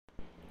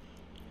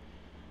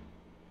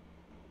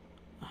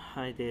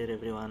Hi there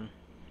everyone.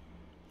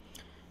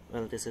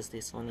 Well, this is the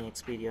Sony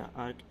Xperia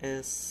Arc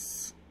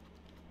S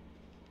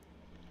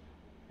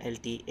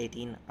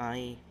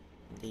LT18i.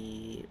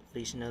 The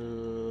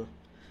original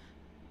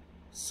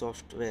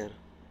software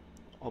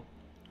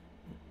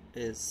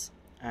is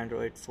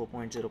Android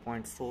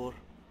 4.0.4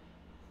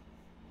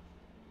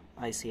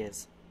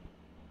 ICS.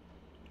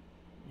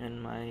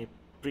 In my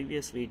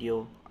previous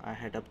video I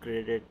had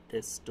upgraded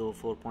this to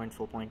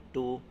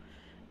 4.4.2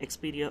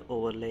 Xperia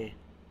overlay,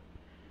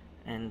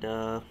 and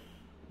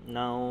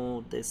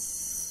now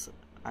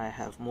I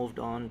have moved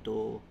on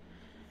to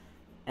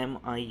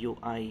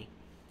MIUI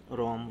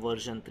Rom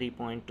version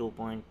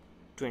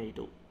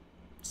 3.2.22.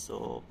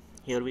 So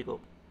here we go.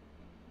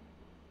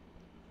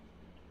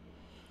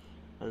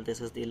 Well,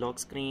 this is the lock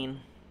screen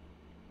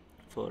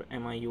for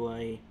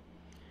MIUI.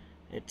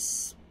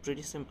 It's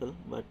pretty simple,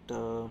 but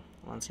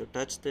once you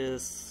touch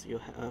this, you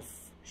have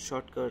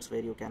shortcuts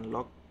where you can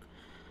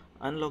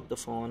unlock the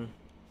phone.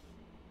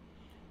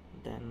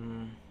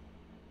 Then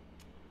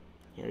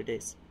here it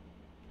is,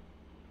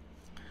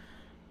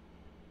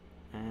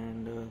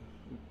 and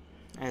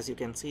as you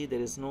can see,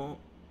 there is no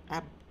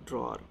app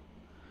drawer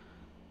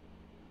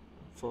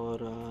for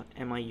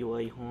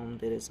MIUI Home.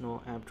 There is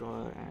no app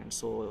drawer, and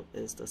so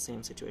is the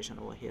same situation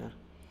over here.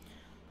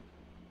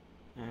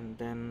 And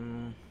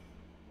then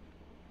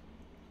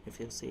if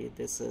you see,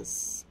 this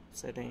is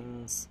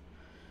settings.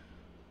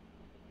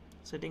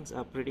 Settings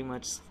are pretty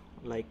much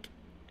like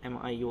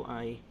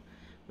MIUI,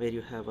 where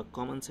you have a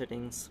common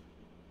settings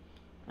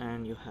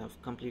and you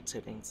have complete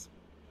settings.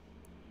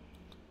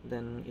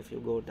 Then if you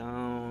go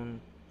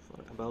down for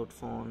about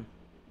phone,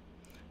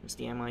 it's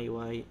the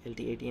MIUI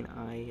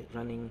LT18i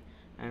running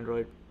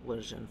Android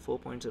version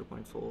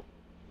 4.0.4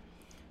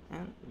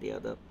 and the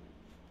other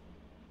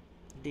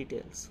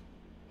details.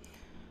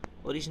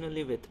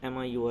 Originally with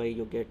MIUI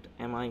you get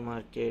MI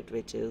Market,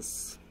 which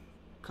is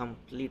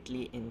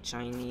completely in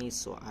Chinese,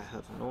 so I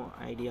have no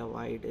idea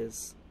why it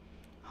is,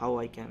 how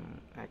I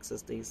can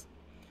access these.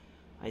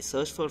 I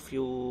searched for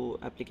few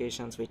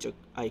applications which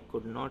I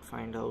could not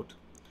find out.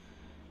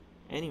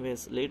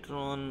 Anyways, later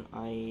on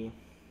I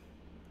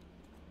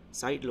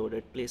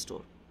sideloaded Play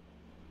Store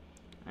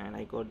and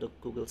I got the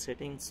Google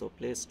settings, so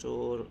Play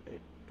Store, it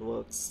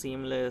works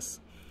seamless,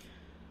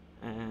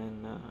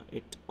 and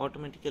it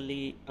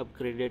automatically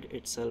upgraded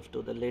itself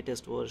to the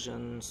latest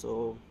version,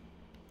 so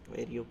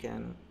where you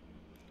can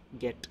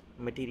get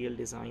material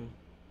design.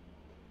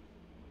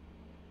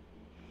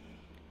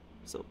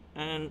 So,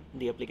 and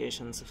the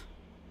applications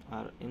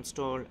are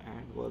installed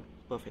and work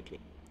perfectly.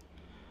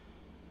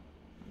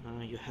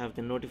 You have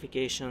the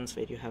notifications,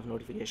 where you have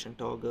notification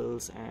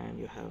toggles, and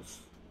you have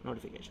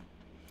notification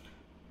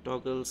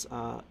toggles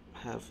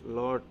have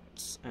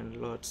lots and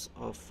lots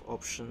of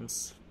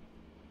options,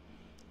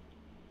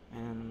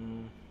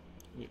 and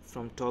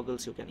from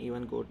toggles you can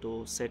even go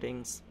to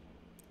settings,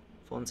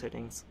 phone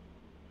settings.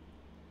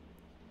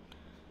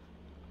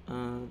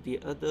 The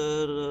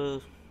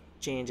other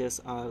changes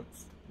are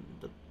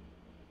the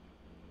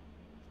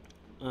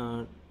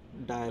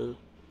dial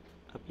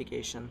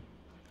application.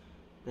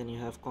 Then you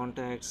have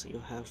contacts,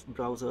 you have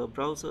browser.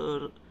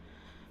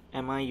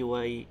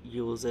 MIUI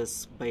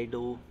uses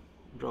Baidu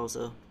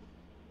browser.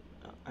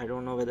 I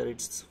don't know whether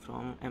it's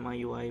from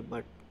MIUI,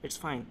 but it's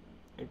fine,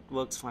 it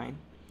works fine.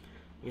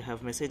 You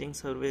have messaging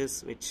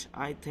service, which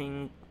I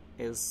think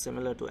is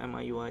similar to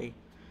MIUI,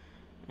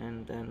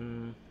 and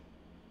then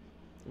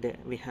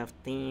we have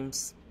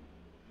themes.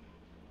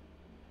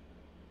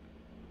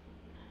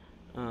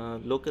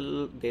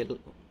 Local,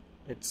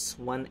 it's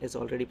one is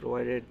already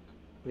provided.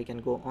 We can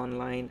go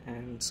online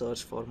and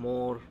search for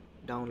more,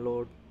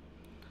 download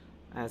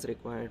as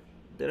required.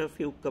 There are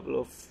a couple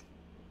of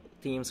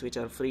themes which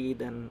are free,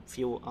 then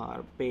few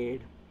are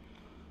paid.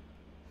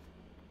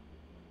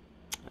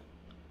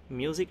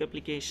 Music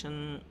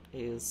application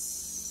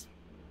is,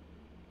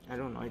 I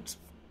don't know, it's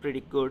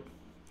pretty good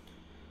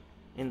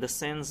in the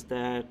sense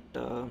that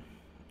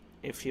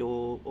if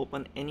you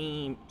open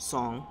any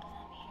song,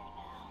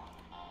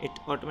 it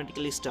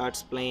automatically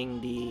starts playing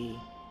the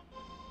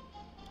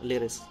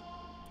lyrics.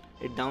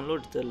 It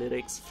downloads the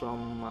lyrics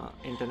from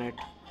internet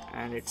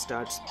and it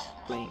starts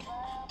playing.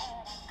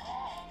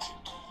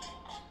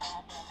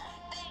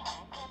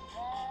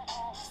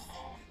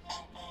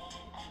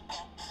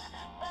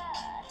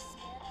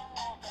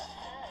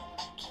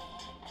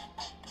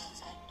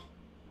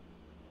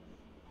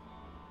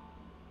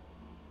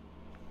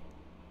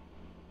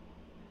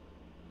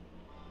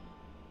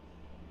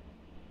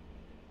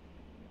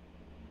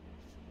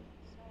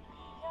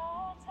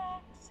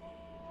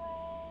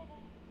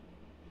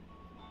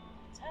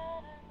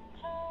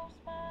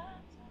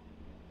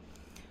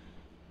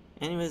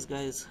 Anyways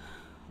guys,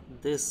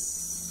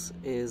 this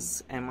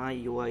is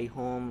MIUI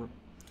Home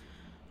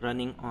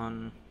running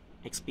on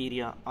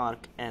Xperia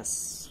Arc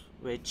S,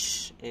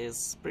 which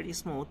is pretty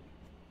smooth.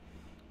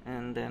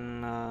 And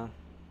then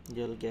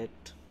you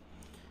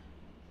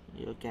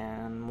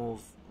can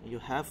move, you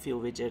have few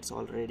widgets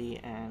already,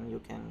 and you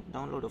can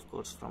download of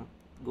course from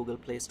Google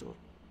Play Store.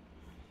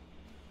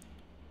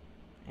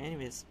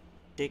 Anyways,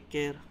 take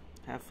care,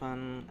 have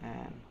fun,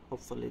 and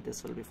hopefully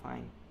this will be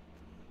fine.